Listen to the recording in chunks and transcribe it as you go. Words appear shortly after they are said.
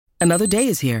Another day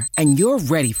is here, and you're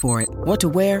ready for it. What to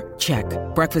wear? Check.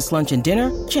 Breakfast, lunch, and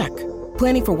dinner? Check.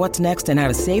 Planning for what's next and how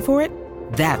to save for it?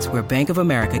 That's where Bank of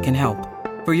America can help.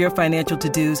 For your financial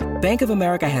to-dos, Bank of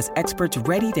America has experts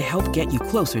ready to help get you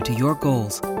closer to your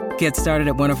goals. Get started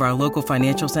at one of our local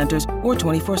financial centers or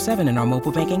 24/7 in our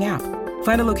mobile banking app.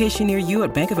 Find a location near you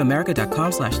at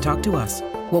bankofamerica.com/talktous.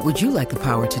 What would you like the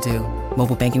power to do?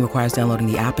 Mobile banking requires downloading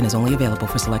the app and is only available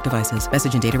for select devices.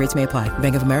 Message and data rates may apply.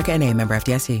 Bank of America N.A., member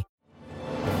FDIC.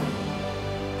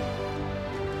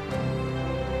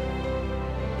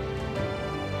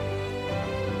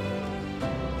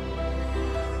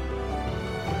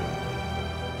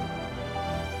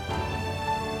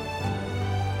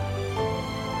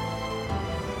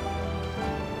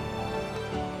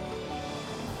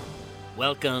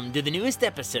 Welcome to the newest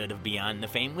episode of Beyond the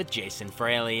Fame with Jason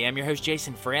Fraley. I'm your host,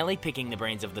 Jason Fraley, picking the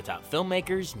brains of the top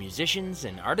filmmakers, musicians,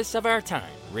 and artists of our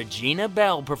time. Regina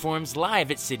Belle performs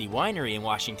live at City Winery in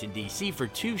Washington, D.C. for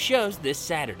 2 shows this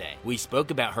Saturday. We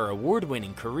spoke about her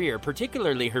award-winning career,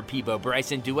 particularly her Peabo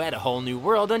Bryson duet A Whole New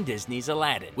World on Disney's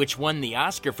Aladdin, which won the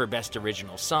Oscar for Best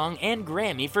Original Song and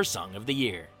Grammy for Song of the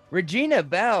Year. Regina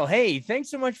Belle, hey, thanks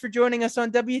so much for joining us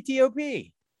on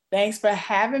WTOP. Thanks for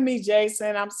having me,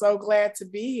 Jason. I'm so glad to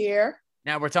be here.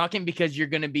 Now we're talking because you're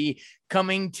going to be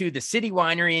coming to the City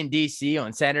Winery in DC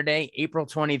on Saturday, April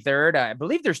 23rd. I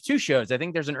believe there's 2 shows. I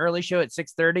think there's an early show at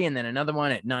 6:30 and then another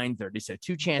one at 9:30. So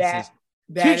 2 chances.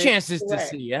 That two chances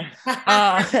correct. To see you.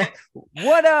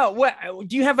 What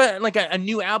do you have a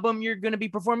new album you're going to be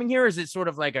performing here? Or is it sort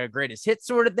of like a greatest hit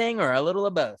sort of thing, or a little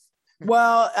of both?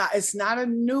 Well, it's not a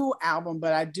new album,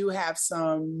 but I do have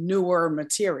some newer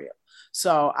material.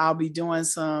 So I'll be doing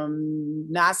some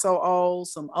not so old,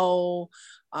 some old,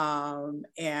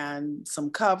 and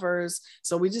some covers.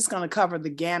 So we're just going to cover the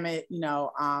gamut.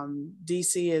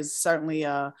 DC is certainly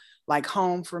like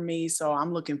home for me. So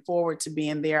I'm looking forward to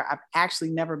being there. I've actually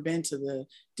never been to the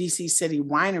DC City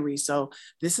Winery. So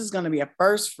this is going to be a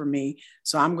first for me.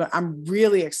 So I'm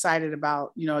really excited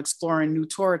about, exploring new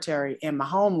territory in my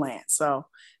homeland. So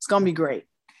it's going to be great.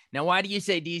 Now, why do you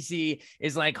say DC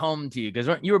is like home to you? Because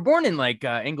you were born in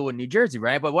Englewood, New Jersey,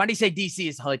 right? But why do you say DC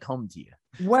is like home to you?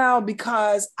 Well,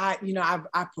 because I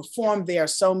performed there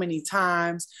so many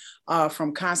times,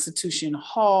 from Constitution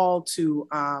Hall to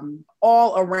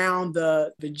all around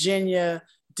the Virginia,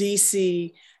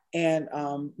 DC, and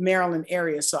Maryland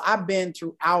area. So I've been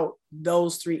throughout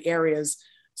those 3 areas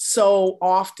so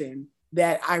often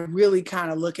that I really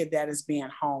kind of look at that as being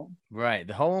home. Right.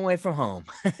 The home away from home.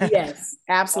 Yes,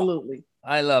 absolutely.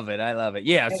 I love it.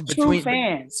 Yeah. So true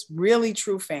fans, really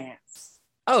true fans.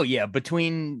 Oh yeah.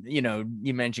 Between,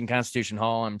 you mentioned Constitution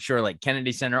Hall, I'm sure like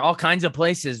Kennedy Center, all kinds of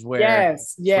places where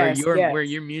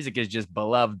your music is just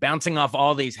beloved, bouncing off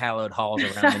all these hallowed halls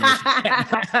around the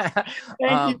nation.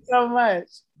 Thank you so much.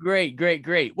 Great.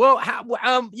 Well,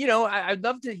 I'd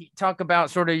love to talk about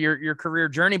sort of your career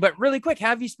journey, but really quick, how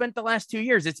have you spent the last 2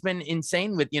 years? It's been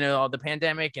insane with, all the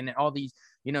pandemic and all these,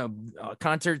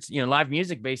 concerts, live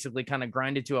music basically kind of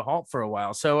grinded to a halt for a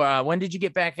while. So when did you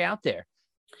get back out there?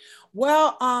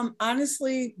 Well,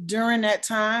 honestly, during that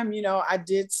time, I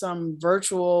did some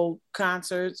virtual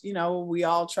concerts. We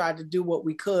all tried to do what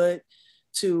we could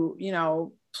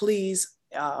to, please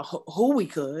who we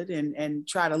could and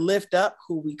try to lift up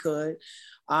who we could.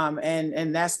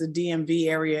 And that's the DMV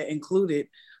area included.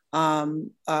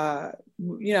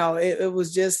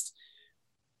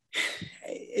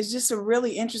 It's just a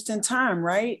really interesting time,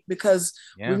 right? Because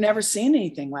we've never seen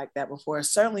anything like that before.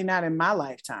 Certainly not in my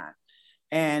lifetime.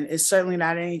 And it's certainly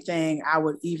not anything I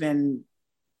would even,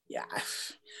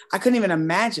 I couldn't even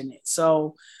imagine it.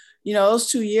 So, those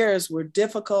 2 years were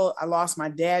difficult. I lost my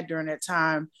dad during that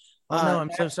time. Oh, no,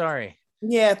 I'm so sorry.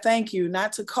 Yeah, thank you.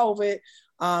 Not to COVID,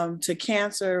 to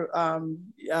cancer,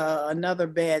 another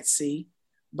bad C.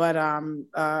 But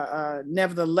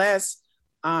nevertheless,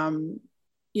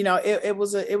 it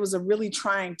was a really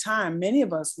trying time. Many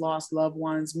of us lost loved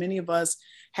ones. Many of us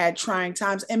had trying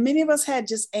times, and many of us had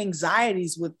just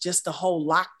anxieties with just the whole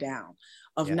lockdown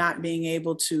of not being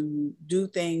able to do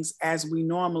things as we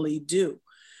normally do.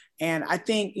 And I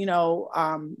think,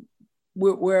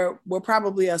 we're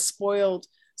probably a spoiled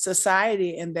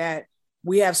society in that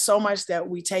we have so much that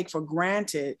we take for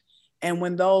granted. And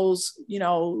when those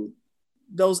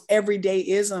everyday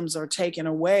isms are taken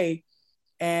away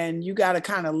and you got to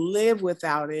kind of live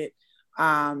without it,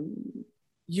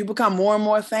 you become more and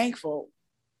more thankful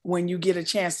when you get a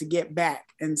chance to get back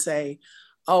and say,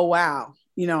 oh, wow,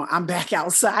 I'm back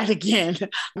outside again.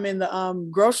 I'm in the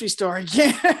grocery store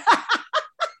again.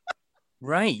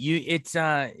 Right.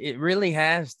 It really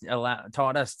has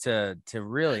taught us to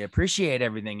really appreciate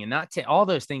everything and not to all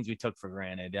those things we took for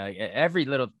granted. Every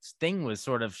little thing was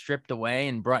sort of stripped away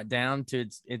and brought down to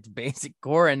its basic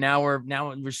core. And now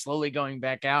we're slowly going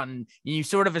back out, and you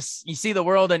sort of, you see the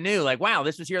world anew, like, wow,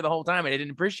 this was here the whole time and I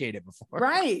didn't appreciate it before.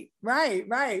 Right.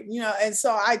 And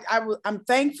so I'm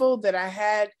thankful that I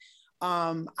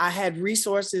had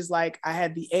resources, like I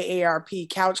had the AARP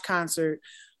Couch Concert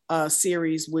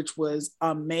series, which was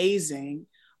amazing.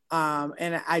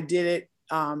 And I did it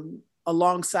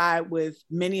alongside with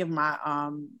many of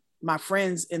my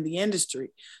friends in the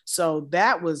industry. So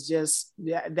that was just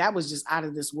out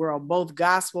of this world, both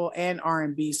gospel and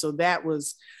R&B. So that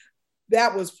was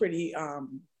pretty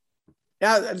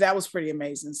that was pretty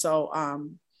amazing. So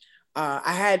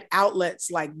I had outlets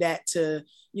like that to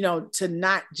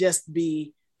not just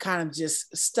be kind of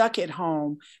just stuck at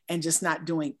home and just not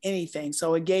doing anything.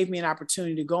 So it gave me an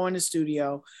opportunity to go in the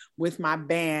studio with my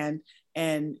band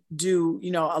and do,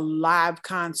 a live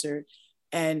concert.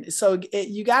 And so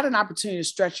you got an opportunity to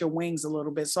stretch your wings a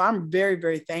little bit. So I'm very,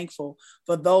 very thankful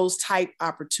for those type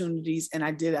opportunities. And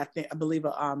I believe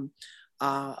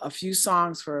a few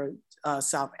songs for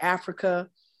South Africa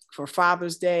for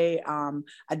Father's Day.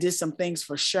 I did some things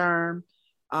for Sherm.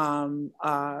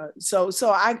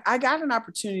 So I got an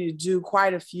opportunity to do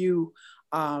quite a few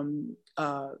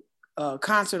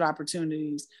concert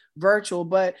opportunities virtual,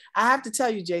 but I have to tell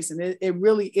you, Jason, it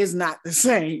really is not the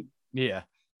same. Yeah.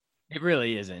 It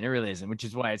really isn't. It really isn't, which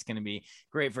is why it's going to be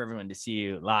great for everyone to see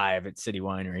you live at City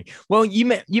Winery. Well, you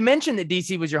mentioned that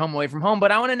DC was your home away from home, but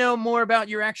I want to know more about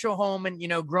your actual home and,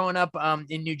 growing up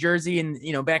in New Jersey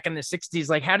and, back in the 60s.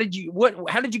 Like, how did you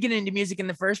get into music in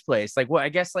the first place? Like,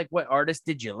 what artists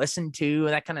did you listen to?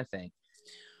 That kind of thing.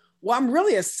 Well, I'm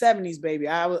really a 70s baby.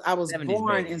 I was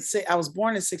born baby. in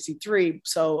 63.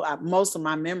 So most of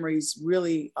my memories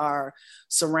really are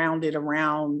surrounded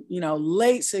around,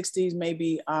 late 60s,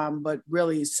 maybe, but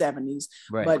really 70s.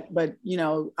 Right. But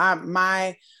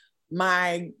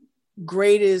my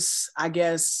greatest, I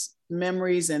guess,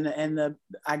 memories and the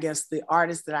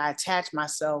artists that I attach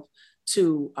myself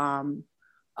to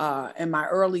in my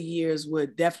early years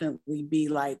would definitely be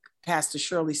like Pastor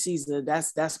Shirley Caesar.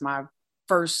 That's my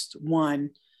first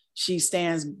one. She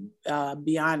stands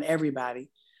beyond everybody.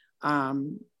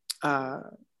 And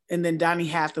then Donny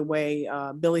Hathaway,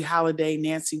 Billie Holiday,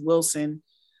 Nancy Wilson,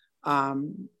 the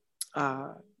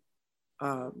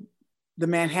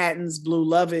Manhattans, Blue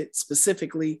Lovett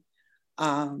specifically,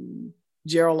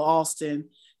 Gerald Alston,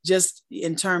 just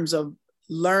in terms of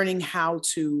learning how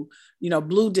to,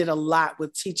 Blue did a lot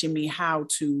with teaching me how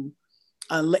to,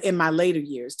 in my later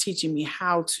years, teaching me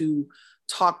how to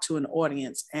talk to an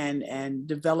audience and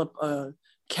develop a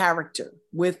character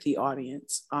with the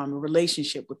audience, a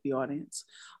relationship with the audience.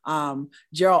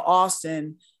 Gerald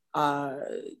Alston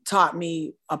taught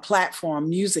me a platform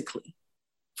musically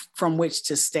from which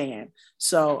to stand.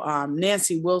 So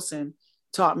Nancy Wilson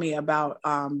taught me about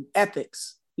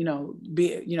ethics,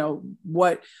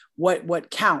 what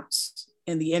counts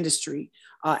in the industry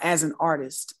as an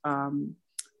artist.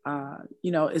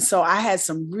 And so I had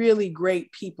some really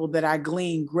great people that I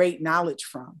gleaned great knowledge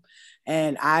from.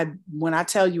 And when I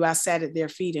tell you I sat at their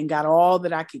feet and got all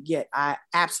that I could get, I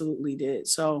absolutely did.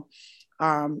 So,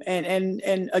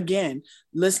 and again,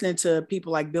 listening to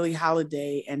people like Billie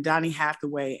Holiday and Donny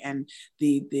Hathaway and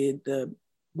the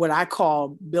what I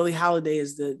call Billie Holiday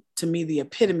is to me, the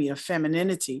epitome of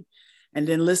femininity. And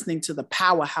then listening to the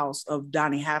powerhouse of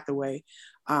Donny Hathaway,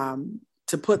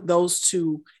 to put those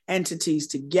two entities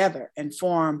together and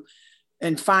form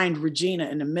and find Regina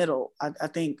in the middle. I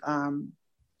think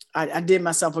I did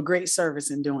myself a great service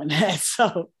in doing that.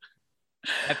 So.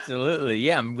 Absolutely.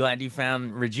 Yeah. I'm glad you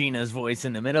found Regina's voice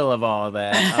in the middle of all of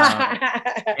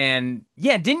that. And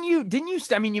yeah, didn't you,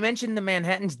 I mean, you mentioned the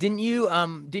Manhattans, didn't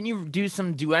you do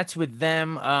some duets with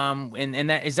them?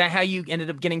 And is that how you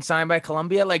ended up getting signed by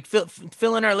Columbia? Like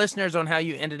fill in our listeners on how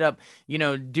you ended up,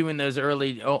 doing those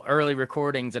early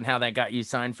recordings and how that got you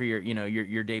signed for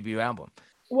your debut album.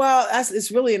 Well,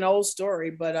 it's really an old story,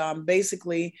 but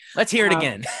basically, let's hear it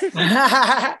again.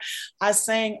 I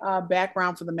sang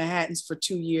background for the Manhattans for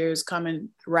 2 years, coming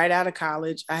right out of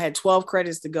college. I had 12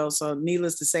 credits to go, so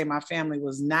needless to say, my family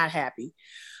was not happy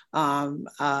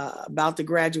about to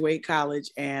graduate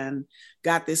college, and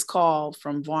got this call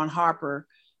from Vaughn Harper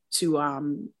to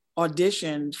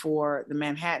audition for the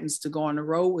Manhattans to go on the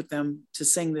road with them to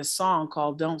sing this song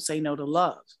called "Don't Say No to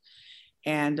Love."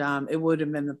 And it would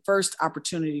have been the first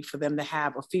opportunity for them to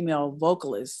have a female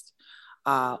vocalist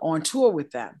on tour with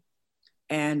them.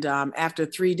 And after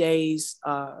 3 days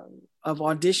of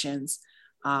auditions,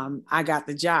 I got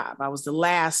the job. I was the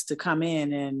last to come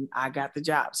in and I got the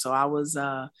job. So I was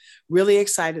really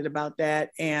excited about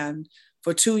that. And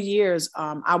for 2 years,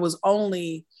 I was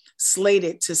only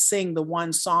slated to sing the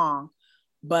one song,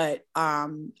 but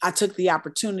I took the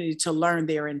opportunity to learn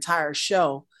their entire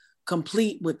show,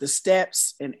 complete with the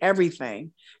steps and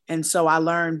everything. And so I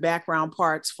learned background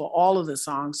parts for all of the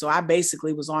songs. So I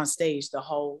basically was on stage the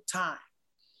whole time.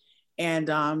 And,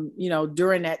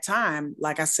 during that time,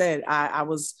 like I said, I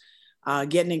was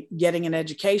getting an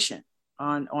education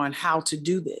on how to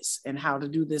do this and how to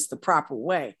do this the proper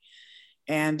way.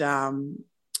 And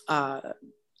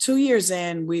 2 years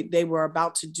in, they were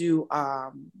about to do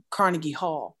Carnegie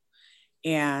Hall.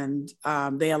 And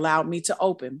they allowed me to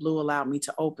open. Blue allowed me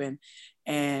to open.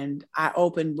 And I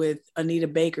opened with Anita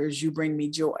Baker's You Bring Me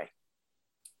Joy.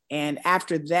 And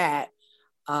after that,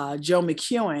 Joe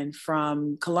McEwen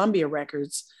from Columbia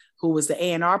Records, who was the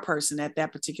A&R person at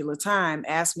that particular time,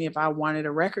 asked me if I wanted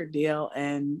a record deal.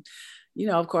 And,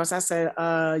 of course I said,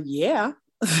 yeah.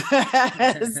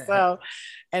 So,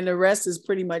 and the rest is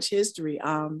pretty much history.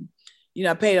 I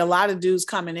paid a lot of dues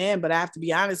coming in, but I have to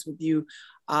be honest with you,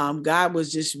 God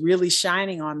was just really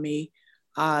shining on me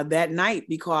that night,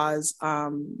 because I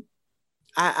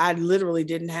literally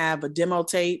didn't have a demo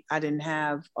tape. I didn't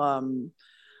have a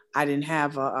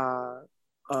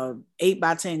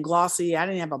 8x10 glossy. I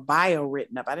didn't have a bio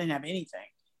written up. I didn't have anything.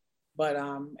 But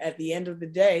at the end of the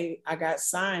day, I got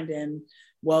signed, and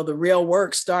well, the real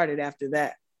work started after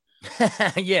that.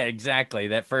 Yeah, exactly.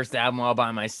 That first album, All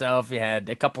by Myself, you had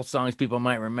a couple songs people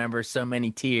might remember, So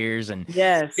Many Tears and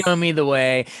Yes, Show Me the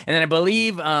Way. And then I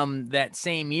believe that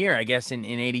same year, I guess in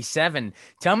 87,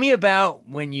 tell me about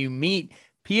when you meet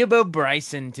Peabo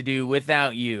Bryson to do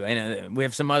Without You. I know we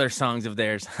have some other songs of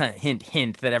theirs, hint,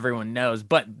 hint, that everyone knows.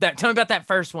 But tell me about that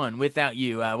first one, Without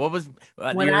You. What was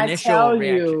your initial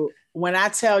reaction? When I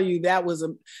tell you that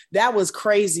was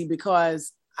crazy,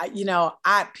 because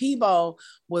Peabo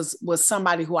was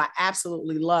somebody who I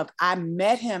absolutely loved. I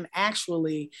met him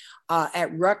actually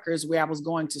at Rutgers, where I was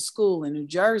going to school in New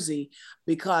Jersey,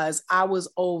 because I was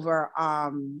over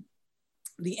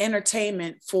the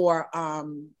entertainment for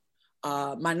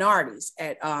minorities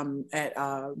at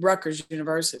Rutgers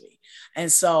University. And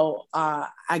so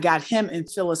I got him and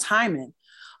Phyllis Hyman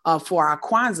for our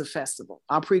Kwanzaa festival,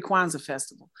 our pre-Kwanzaa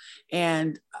festival.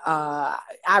 And I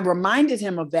reminded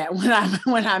him of that when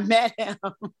I met him.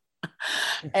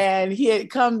 And he had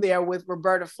come there with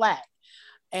Roberta Flack.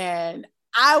 And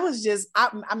I was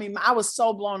I was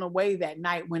so blown away that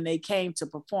night when they came to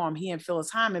perform, he and Phyllis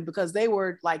Hyman, because they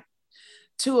were like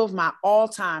two of my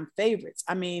all-time favorites.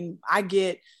 I mean, I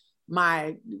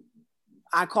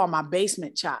call my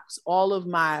basement chops, all of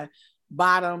my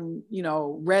bottom,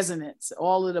 resonance,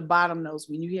 all of the bottom notes.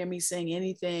 When you hear me sing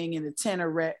anything in the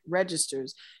tenor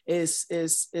registers, is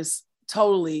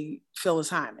totally Phyllis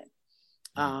Hyman.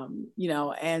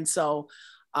 And so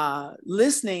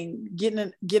listening,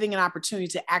 getting an opportunity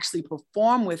to actually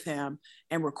perform with him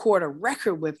and record a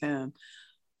record with him.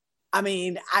 I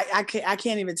mean, I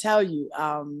can't even tell you.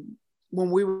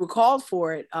 When we were called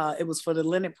for it, it was for the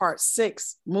Leonard Part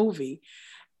 6 movie.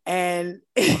 And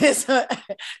it's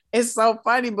so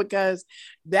funny, because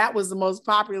that was the most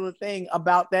popular thing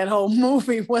about that whole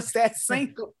movie, was that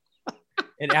single.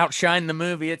 It outshined the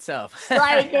movie itself.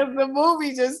 Right, because the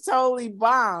movie just totally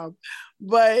bombed.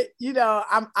 But,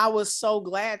 I was so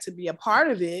glad to be a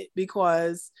part of it,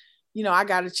 because, I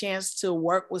got a chance to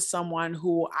work with someone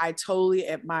who I totally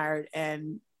admired,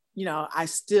 and, I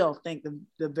still think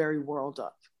the very world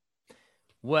of.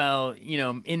 Well,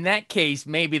 in that case,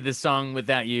 maybe the song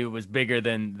Without You was bigger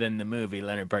than the movie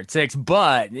Leonard Part 6,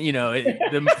 but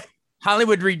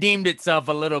Hollywood redeemed itself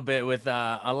a little bit with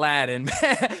Aladdin,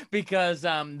 because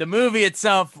the movie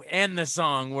itself and the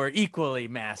song were equally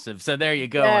massive. So there you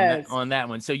go. Yes. on that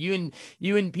one. So you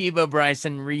and Peabo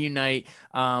Bryson reunite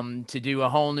to do A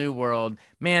Whole New World.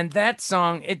 Man, that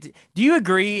song, do you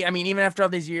agree? I mean, even after all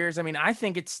these years, I mean, I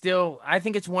think it's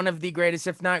one of the greatest,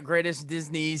 if not greatest,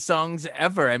 Disney songs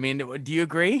ever. I mean, do you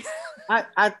agree?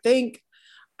 I think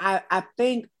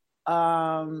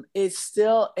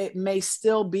it may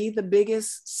still be the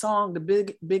biggest song,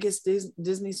 the biggest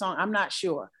Disney song. I'm not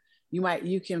sure.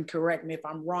 You can correct me if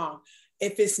I'm wrong.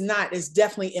 If it's not, it's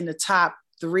definitely in the top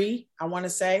 3, I want to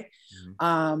say,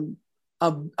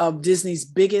 of Disney's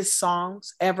biggest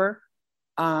songs ever.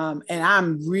 And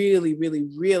I'm really, really,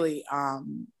 really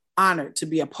honored to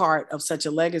be a part of such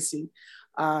a legacy.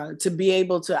 To be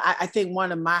able to, I think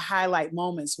one of my highlight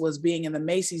moments was being in the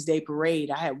Macy's Day Parade.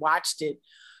 I had watched it,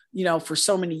 for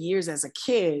so many years as a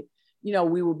kid.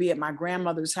 We would be at my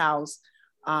grandmother's house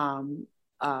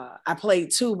I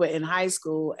played tuba in high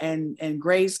school and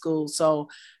grade school. So,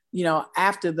 you know,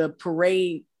 after the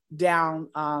parade down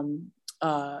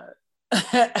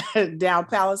down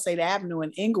Palisade Avenue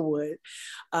in Inglewood,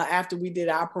 after we did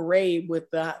our parade with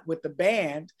the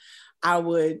band, I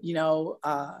would, you know,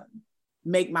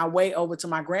 make my way over to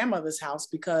my grandmother's house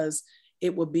because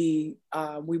it would be,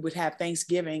 we would have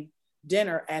Thanksgiving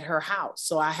dinner at her house.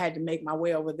 So I had to make my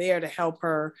way over there to help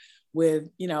her with,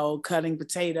 you know, cutting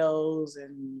potatoes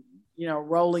and, you know,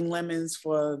 rolling lemons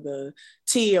for the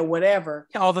tea or whatever.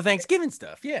 All the Thanksgiving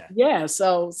stuff. Yeah. Yeah.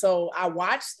 So I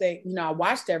watched I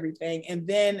watched everything, and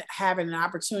then having an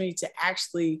opportunity to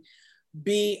actually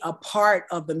be a part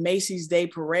of the Macy's Day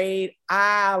Parade,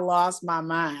 I lost my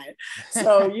mind.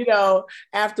 So, you know,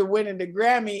 after winning the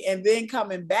Grammy and then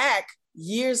coming back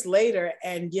years later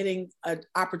and getting an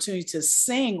opportunity to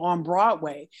sing on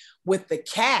Broadway with the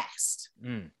cast.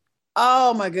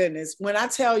 Oh my goodness. When I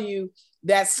tell you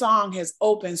that song has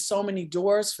opened so many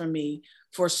doors for me,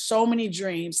 for so many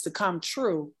dreams to come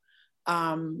true.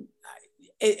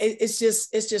 It's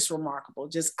just remarkable.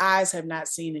 Just eyes have not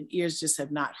seen and ears just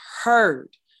have not heard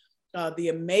the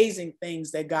amazing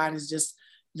things that God has just,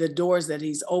 the doors that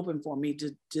he's opened for me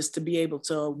to be able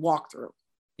to walk through.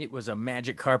 It was a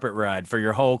magic carpet ride for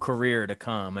your whole career to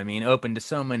come. I mean, open to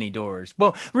so many doors.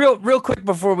 Well, real quick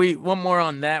before one more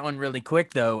on that one really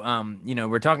quick though. You know,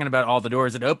 we're talking about all the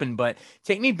doors that opened, but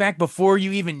take me back before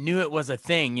you even knew it was a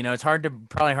thing. You know, it's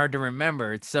probably hard to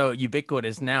remember. It's so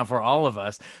ubiquitous now for all of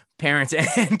us, parents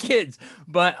and kids.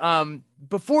 But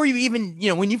before you even, you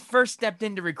know, when you first stepped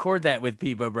in to record that with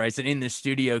Peabo Bryson in the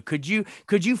studio, could you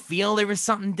feel there was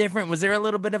something different? Was there a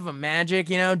little bit of a magic,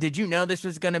 you know? Did you know this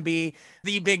was going to be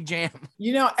the big jam?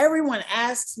 You know, everyone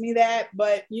asks me that,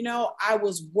 but you know, I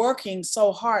was working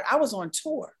so hard. I was on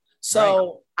tour.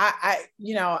 So right.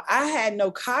 I had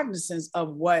no cognizance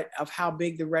of how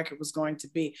big the record was going to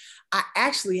be. I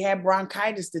actually had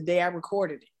bronchitis the day I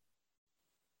recorded it.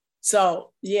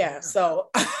 So, yeah,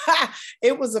 so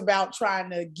it was about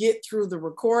trying to get through the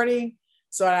recording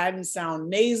so I didn't sound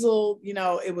nasal. You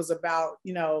know, it was about,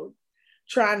 you know,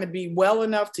 trying to be well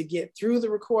enough to get through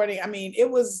the recording. I mean, it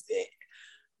was,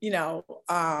 you know,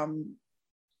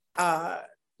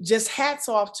 just hats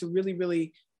off to really,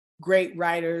 really great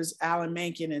writers, Alan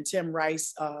Menken and Tim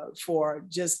Rice, for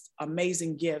just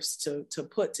amazing gifts to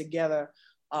put together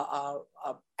a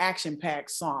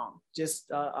action-packed song, just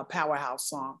a powerhouse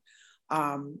song.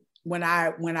 When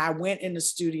I went in the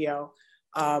studio,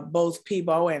 both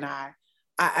Peabo and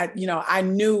I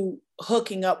knew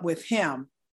hooking up with him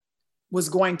was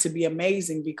going to be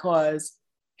amazing because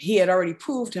he had already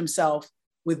proved himself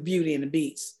with Beauty and the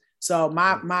Beast. So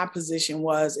my position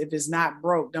was, if it's not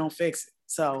broke, don't fix it.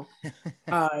 So,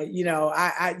 you know,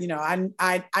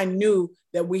 I knew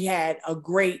that we had a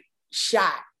great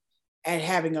shot at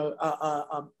having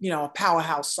a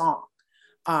powerhouse song.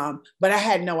 But I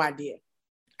had no idea.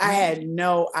 I had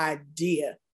no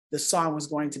idea the song was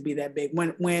going to be that big.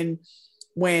 When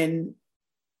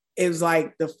it was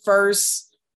like the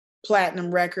first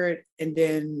platinum record and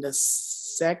then the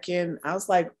second, I was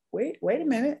like, wait a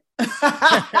minute.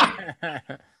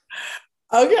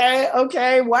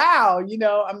 Okay, wow. You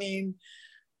know, I mean,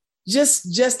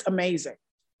 just amazing,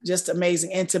 just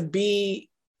amazing. And to be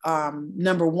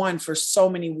number one for so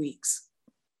many weeks,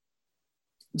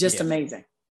 just amazing.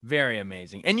 Very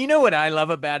amazing. And you know what I love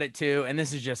about it too, and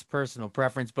this is just personal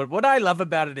preference, but what I love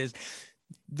about it is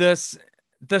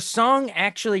the song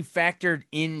actually factored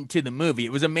into the movie.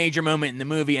 It was a major moment in the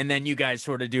movie, and then you guys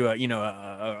sort of do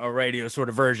a radio sort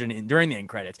of version during the end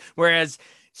credits. Whereas,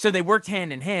 so they worked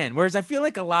hand in hand. Whereas I feel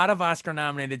like a lot of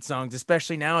Oscar-nominated songs,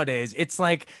 especially nowadays, it's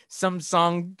like some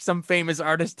song, some famous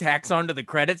artist tacks onto the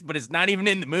credits, but it's not even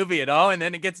in the movie at all, and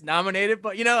then it gets nominated.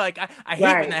 But, you know, like, I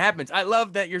hate when that happens. I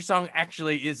love that your song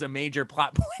actually is a major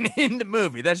plot point in the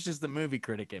movie. That's just the movie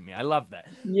critic in me. I love that.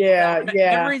 Yeah,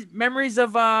 Memories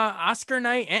of Oscar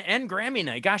night and Grammy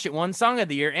night. Gosh, it won Song of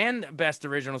the Year and Best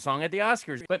Original Song at the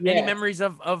Oscars. But any memories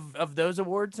of those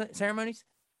awards ceremonies?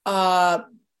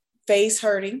 Face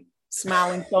hurting,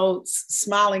 smiling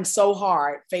so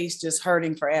hard, face just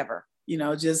hurting forever. You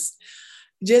know, just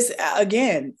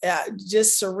again,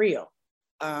 just surreal.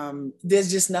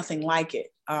 There's just nothing like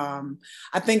it.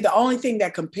 I think the only thing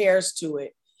that compares to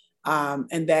it,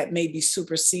 and that maybe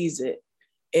supersedes it,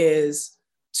 is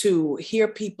to hear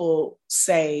people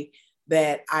say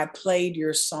that I played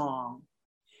your song,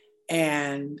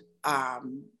 and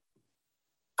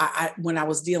when I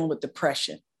was dealing with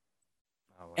depression.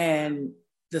 And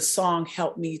the song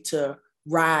helped me to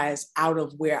rise out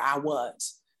of where I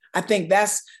was. I think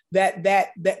that's that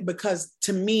because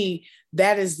to me,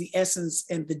 that is the essence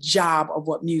and the job of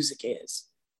what music is.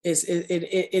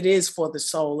 It is for the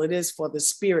soul. It is for the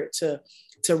spirit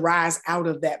to rise out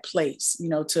of that place, you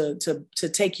know, to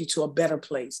take you to a better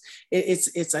place.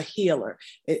 It's a healer.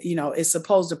 You know, it's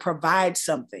supposed to provide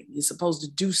something. It's supposed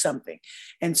to do something.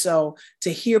 And so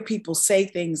to hear people say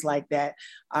things like that,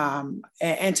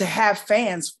 and to have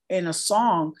fans in a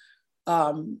song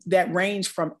that range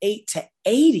from 8 to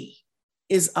 80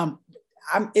 is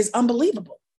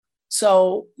unbelievable.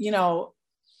 So, you know,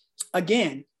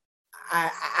 again,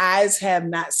 eyes have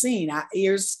not seen, our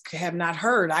ears have not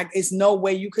heard. It's no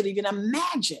way you could even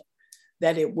imagine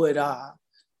that it would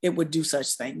do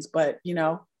such things. But, you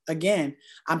know, again,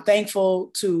 I'm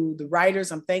thankful to the writers.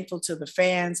 I'm thankful to the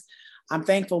fans. I'm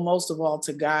thankful most of all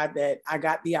to God that I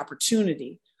got the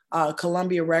opportunity.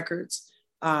 Columbia Records,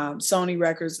 Sony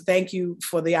Records, thank you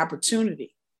for the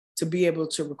opportunity to be able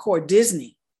to record.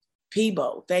 Disney,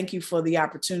 Peabo, thank you for the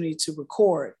opportunity to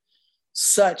record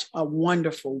such a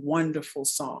wonderful, wonderful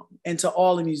song. And to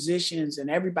all the musicians and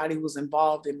everybody who was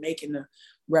involved in making the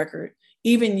record,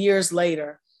 even years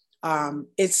later,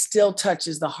 it still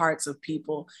touches the hearts of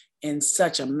people in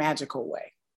such a magical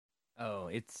way. Oh,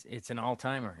 it's an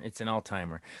all-timer. It's an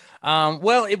all-timer.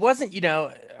 Well, it wasn't, you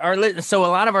know, so a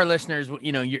lot of our listeners,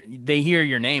 you know, they hear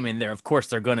your name and of course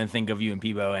they're going to think of you and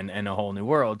Peabo and A Whole New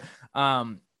World.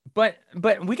 But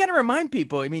we got to remind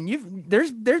people. I mean,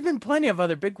 there's been plenty of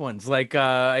other big ones. Like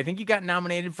I think you got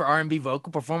nominated for R&B vocal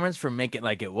performance for "Make It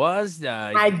Like It Was."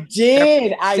 I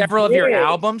did. Several of your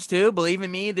albums too. Believe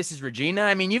in Me, This Is Regina.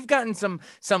 I mean, you've gotten some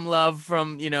love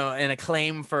from, you know, and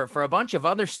acclaim for a bunch of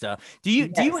other stuff. Do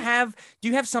you have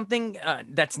something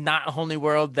that's not A Whole New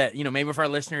World that, you know, maybe if our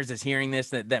listeners is hearing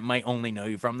this that might only know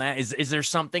you from that? Is there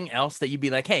something else that you'd be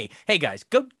like, hey guys,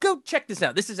 go check this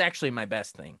out. This is actually my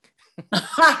best thing.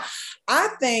 I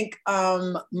think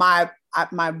my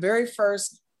very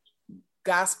first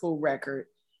gospel record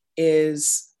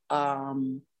is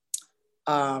that's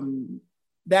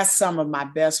some of my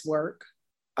best work,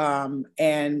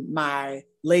 and my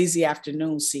Lazy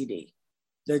Afternoon CD,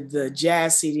 the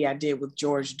jazz CD I did with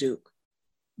George Duke.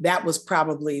 That was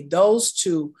probably, those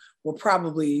two were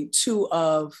probably two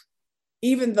of,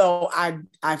 even though I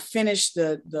finished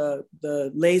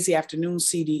the Lazy Afternoon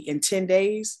CD in 10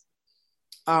 days,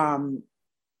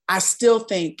 I still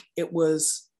think it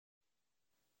was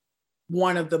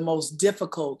one of the most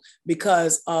difficult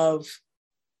because of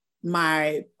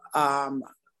my,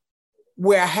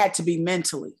 where I had to be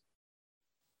mentally.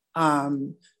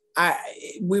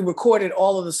 We recorded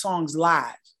all of the songs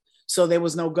live. So there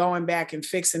was no going back and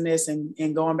fixing this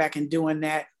and going back and doing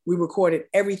that. We recorded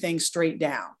everything straight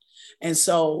down. And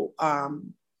so,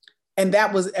 and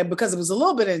that was because it was a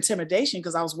little bit of intimidation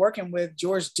because I was working with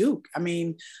George Duke. I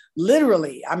mean,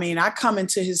 literally, I come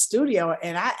into his studio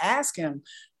and I ask him,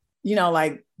 you know,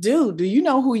 like, dude, do you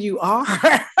know who you are?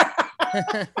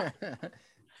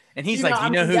 And he's like, do you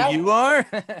know who you are?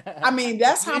 I mean,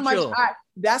 that's how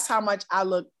much I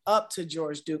look up to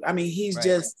George Duke. I mean, he's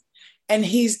just, and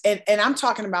and I'm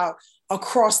talking about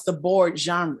across the board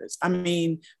genres. I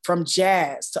mean, from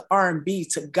jazz to R&B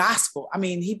to gospel. I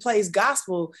mean, he plays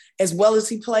gospel as well as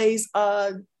he plays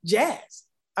jazz.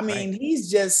 I mean, he's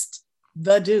just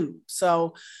the dude.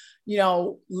 So, you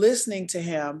know, listening to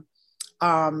him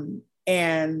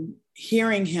and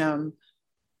hearing him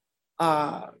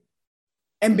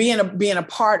and being a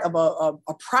part of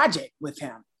a project with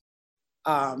him,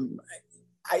 I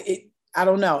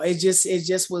don't know. It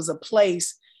just was a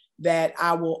place that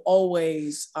I will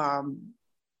always,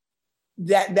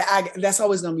 that's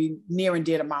always going to be near and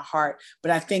dear to my heart. But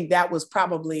I think that was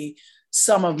probably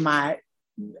some of my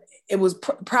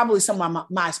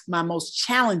most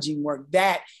challenging work,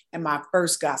 that and my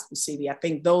first gospel CD. I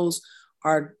think those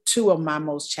are two of my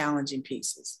most challenging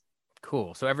pieces.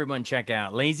 Cool. So everyone check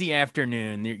out Lazy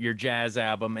Afternoon, your jazz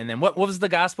album. And then what was the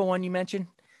gospel one you mentioned?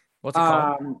 What's it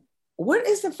called? What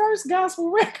is the first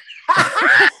gospel record?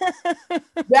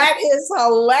 That is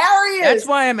hilarious. That's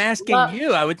why I'm asking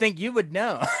you. I would think you would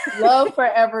know. Love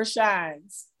Forever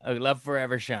Shines. Oh, Love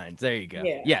Forever Shines. There you go.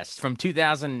 Yeah. Yes, from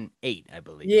 2008, I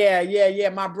believe. Yeah.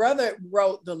 My brother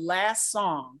wrote the last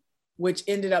song, which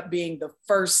ended up being the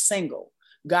first single,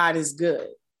 God is Good.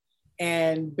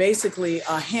 And basically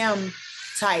a hymn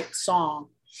type song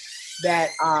that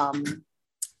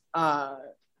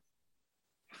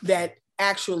that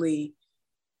actually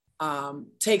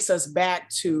takes us back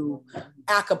to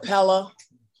a cappella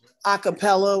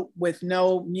with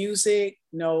no music,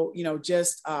 no, you know,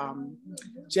 just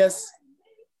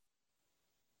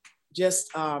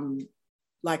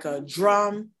like a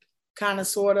drum kind of,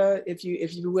 sort of, if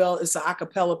you will. It's an a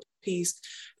cappella piece,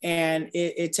 and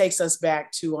it takes us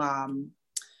back to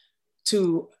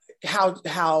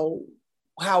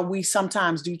how we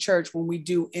sometimes do church when we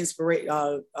do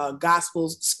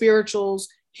gospels, spirituals,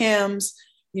 hymns.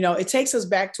 It takes us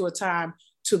back to a time,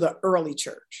 to the early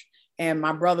church. And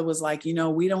my brother was like, we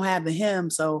don't have the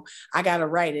hymn, so I got to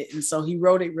write it. And so he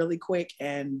wrote it really quick,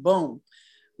 and boom,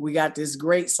 we got this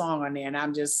great song on there. And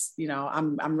I'm just,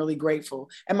 I'm really grateful.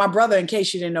 And my brother, in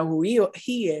case you didn't know who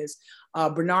he is,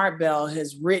 Bernard Bell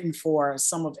has written for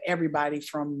some of everybody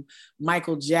from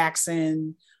Michael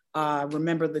Jackson,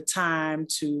 Remember the Time,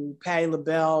 to Patti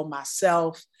LaBelle,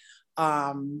 myself,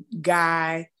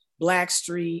 Guy,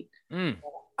 Blackstreet.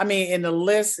 I mean, and the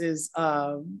list is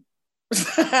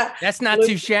that's not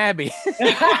too shabby.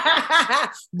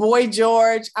 Boy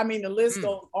George. I mean, the list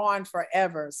goes on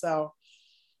forever. So,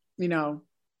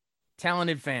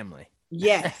 talented family.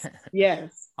 Yes.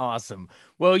 Yes. Awesome.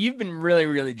 Well, you've been really,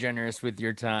 really generous with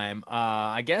your time.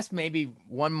 I guess maybe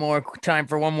one more time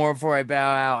for one more before I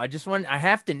bow out. I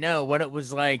have to know what it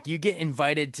was like. You get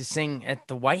invited to sing at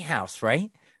the White House,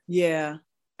 right? Yeah.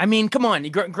 I mean, come on,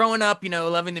 growing up,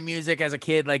 loving the music as a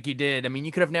kid like you did. I mean,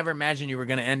 you could have never imagined you were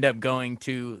going to end up going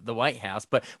to the White House.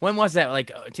 But when was that?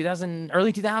 Like 2000,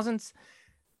 early 2000s?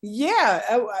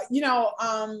 Yeah.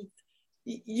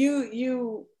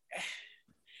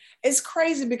 It's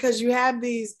crazy because you have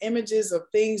these images of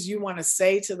things you want to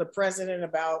say to the president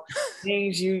about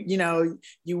things you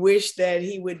wish that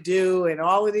he would do, and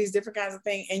all of these different kinds of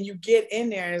things. And you get in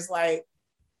there and it's like,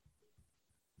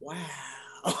 wow.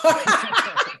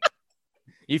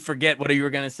 You forget what you were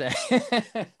going to say.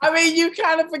 I mean, you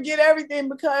kind of forget everything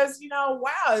because,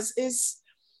 wow,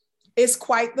 it's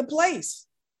quite the place,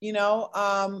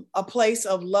 a place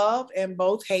of love and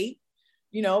both hate,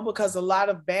 because a lot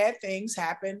of bad things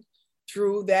happen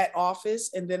through that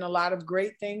office, and then a lot of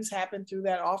great things happen through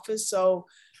that office. So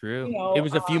true. It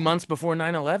was a few months before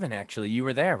 9/11, actually. You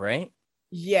were there, right?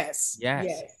 Yes.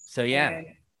 So yeah.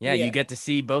 You get to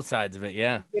see both sides of it.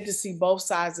 Yeah. You get to see both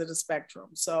sides of the spectrum.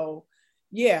 So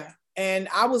yeah. And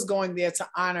I was going there to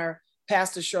honor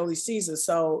Pastor Shirley Caesar.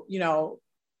 So,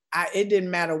 it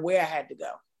didn't matter where I had to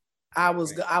go. I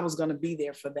was going to be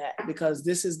there for that, because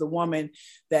this is the woman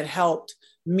that helped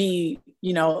me,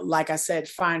 like I said,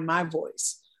 find my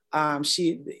voice.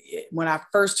 When I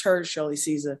first heard Shirley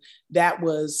Caesar, that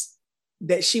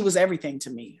she was everything to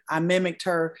me. I mimicked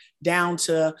her down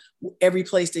to every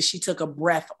place that she took a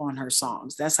breath on her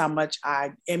songs. That's how much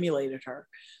I emulated her.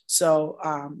 So,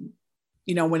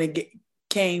 when it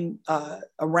came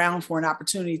around for an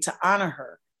opportunity to honor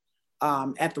her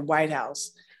at the White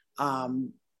House,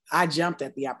 I jumped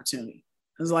at the opportunity.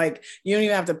 It was like, you don't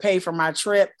even have to pay for my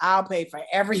trip. I'll pay for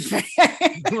everything.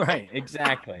 Right.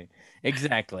 Exactly.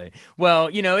 Well,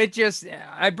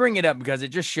 I bring it up because it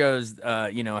just shows,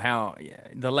 how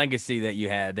the legacy that you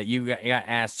had, that you got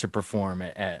asked to perform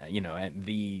at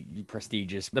the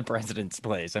prestigious, the President's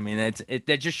Place. I mean,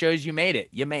 that just shows you made it.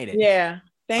 You made it. Yeah.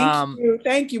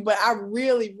 Thank you. But I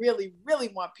really, really, really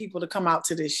want people to come out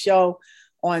to this show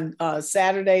on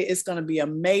Saturday. It's going to be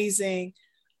amazing.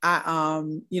 We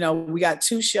got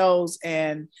 2 shows,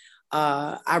 and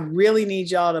I really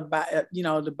need y'all to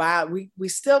buy. We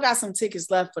still got some tickets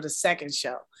left for the second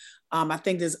show. I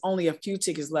think there's only a few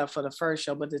tickets left for the first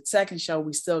show, but the second show,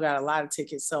 we still got a lot of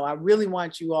tickets. So I really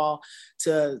want you all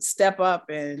to step up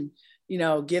and,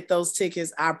 get those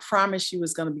tickets. I promise you,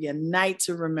 it's going to be a night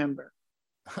to remember.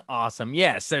 Awesome.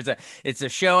 Yes, it's a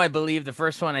show. I believe the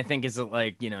first one, I think, is at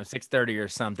 6:30 or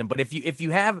something. But if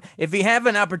you have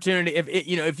an opportunity,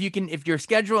 if your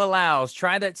schedule allows,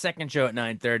 try that second show at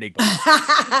 9:30.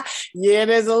 Yeah,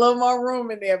 there's a little more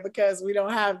room in there because we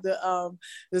don't have the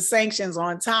sanctions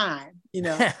on time.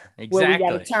 Exactly. Where we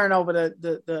got to turn over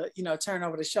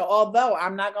the show. Although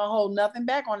I'm not gonna hold nothing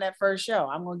back on that first show.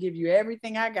 I'm gonna give you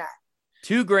everything I got.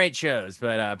 2 great shows,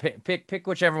 but pick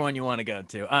whichever one you want to go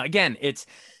to. Again, it's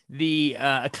the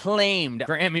acclaimed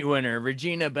Grammy winner,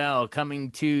 Regina Belle, coming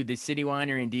to the City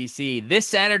Winery in DC this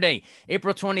Saturday,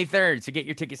 April 23rd. So get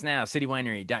your tickets now,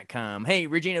 citywinery.com. Hey,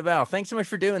 Regina Belle, thanks so much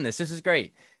for doing this. This is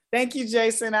great. Thank you,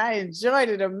 Jason. I enjoyed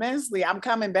it immensely. I'm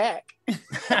coming back.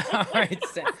 All right.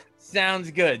 Sounds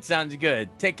good.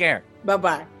 Take care.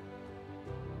 Bye-bye.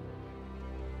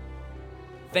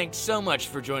 Thanks so much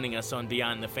for joining us on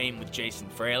Beyond the Fame with Jason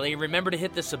Fraley. Remember to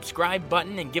hit the subscribe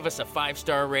button and give us a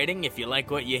 5-star rating if you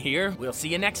like what you hear. We'll see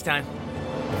you next time.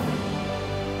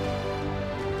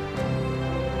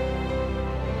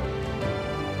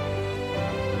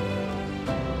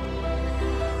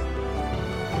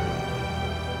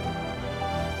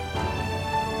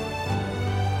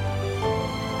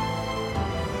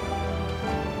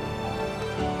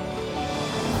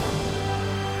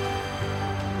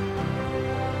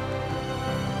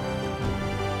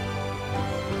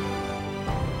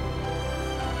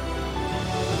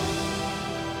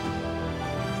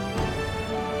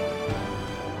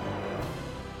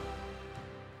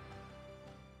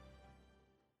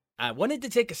 I wanted to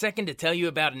take a second to tell you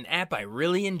about an app I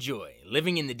really enjoy.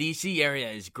 Living in the DC area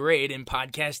is great, and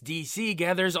Podcast DC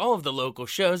gathers all of the local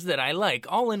shows that I like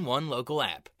all in one local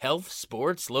app. Health,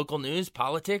 sports, local news,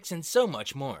 politics, and so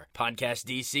much more. Podcast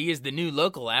DC is the new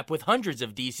local app with hundreds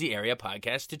of DC area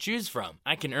podcasts to choose from.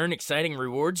 I can earn exciting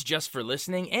rewards just for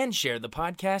listening and share the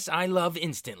podcasts I love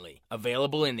instantly.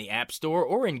 Available in the App Store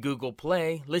or in Google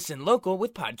Play, listen local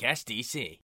with Podcast DC.